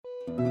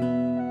Prepare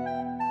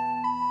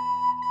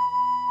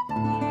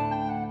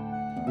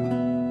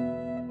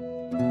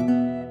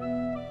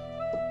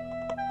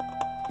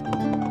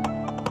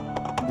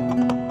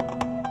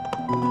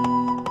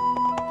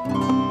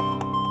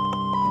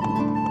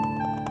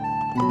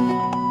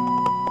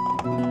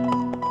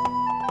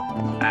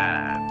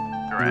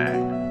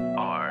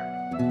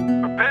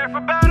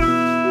for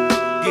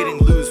battle! Getting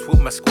loose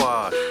with my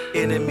squad.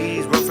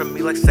 Enemies run from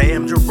me like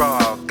Sam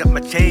Gerard. Got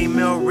my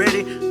chainmail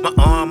ready, my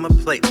armor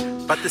plates.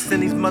 About to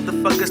send these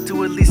motherfuckers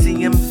to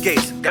Elysium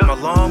gates. Got my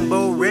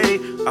longbow ready,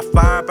 I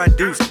fire by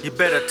deuce. You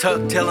better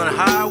tuck tail and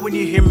high when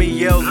you hear me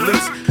yell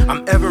loose.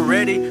 I'm ever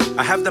ready,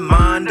 I have the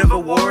mind of a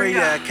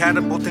warrior.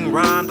 Catapulting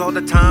rhymes all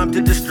the time to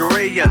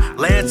destroy ya.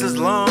 Lance is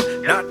long,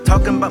 not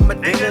talking about my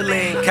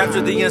ding-a-ling.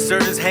 Capture the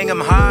insurgents, hang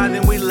them high,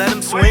 then we let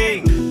them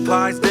swing.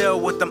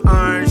 Clydesdale with them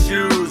iron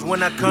shoes.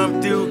 When I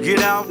come through, get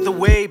out the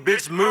way,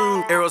 bitch,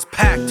 move. Arrows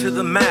packed to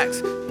the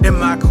max in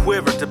my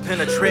quiver to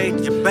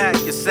penetrate your back,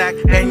 your sack,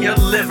 and your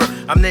liver.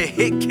 I'm the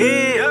hit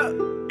kid,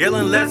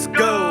 yelling let's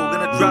go.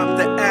 Gonna drop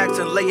the axe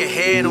and lay your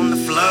head on the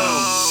floor.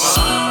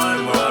 My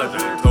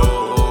mother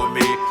told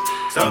me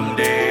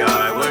someday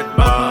I would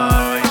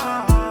buy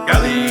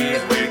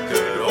galleys with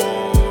good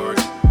oars,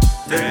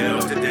 sail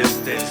to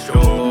distant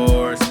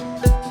shores,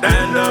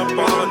 stand up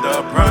on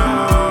the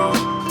prow,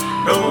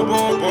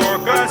 noble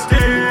bork I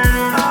steer,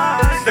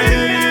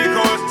 stay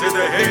close to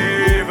the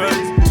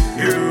havens,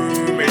 you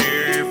me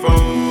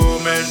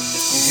foemen.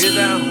 You hear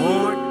that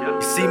horn?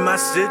 You see my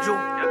sigil?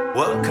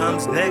 What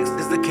comes next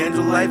is the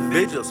candlelight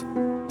vigils.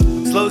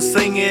 Slow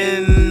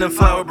singing and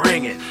flower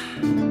bringing.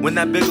 When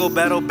that big old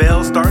battle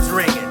bell starts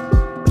ringing,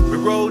 we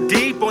roll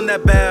deep on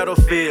that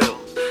battlefield.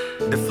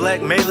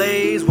 Deflect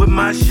melees with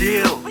my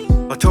shield.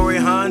 Tori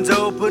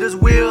Hanzo put his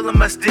wheel on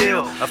my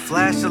steel. A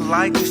flash of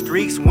lightning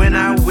streaks when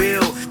I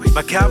will.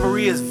 My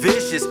cavalry is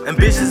vicious,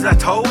 ambitious, I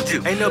told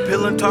you. Ain't no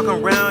pillin' talking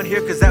around here,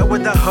 cause that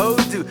what the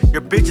hoes do.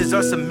 Your bitches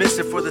are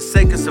submissive for the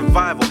sake of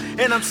survival.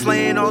 And I'm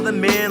slaying all the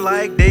men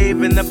like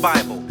Dave in the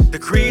Bible.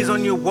 Decrees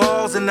on your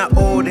walls in that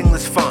old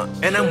English font.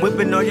 And I'm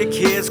whipping all your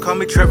kids, call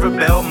me Trevor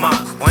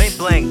Belmont. Point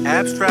blank,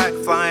 abstract,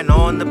 flying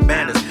on the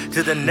banners.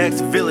 To the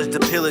next village to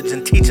pillage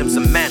and teach them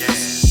some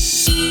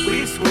manners.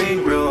 We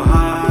swing real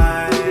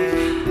high,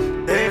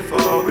 they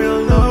fall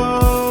real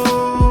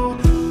low.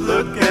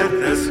 Look at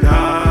the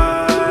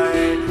sky,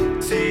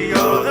 see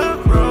all the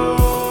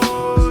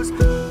crows.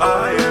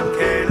 I am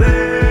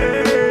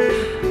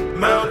Caleb,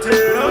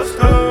 mountain of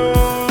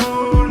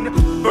stone.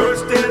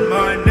 Burst in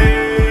my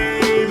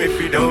name, if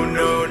you don't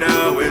know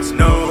now it's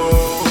known.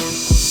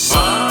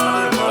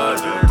 My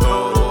mother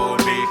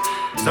told me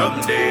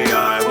someday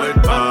I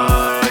would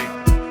buy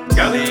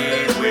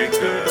galleys with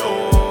good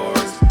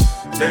oars,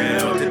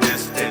 sail to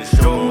distant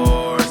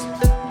shores,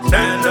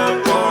 stand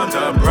up on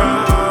the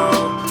prow,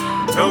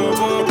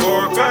 noble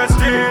bork I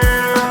steer,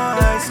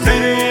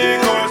 stay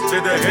close to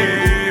the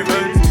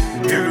havens,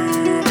 you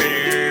me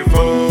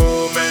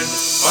foemen.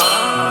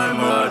 My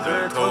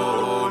mother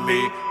told me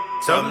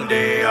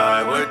someday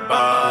I would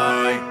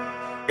buy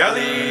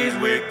galleys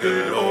with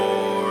good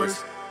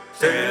oars,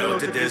 sail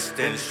to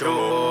distant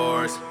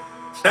shores,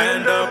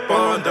 stand up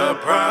on the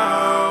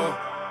prow,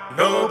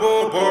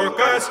 noble bork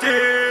I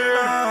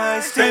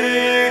steer,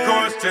 stay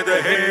close to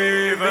the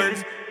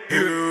havens,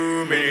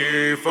 you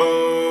me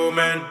foe.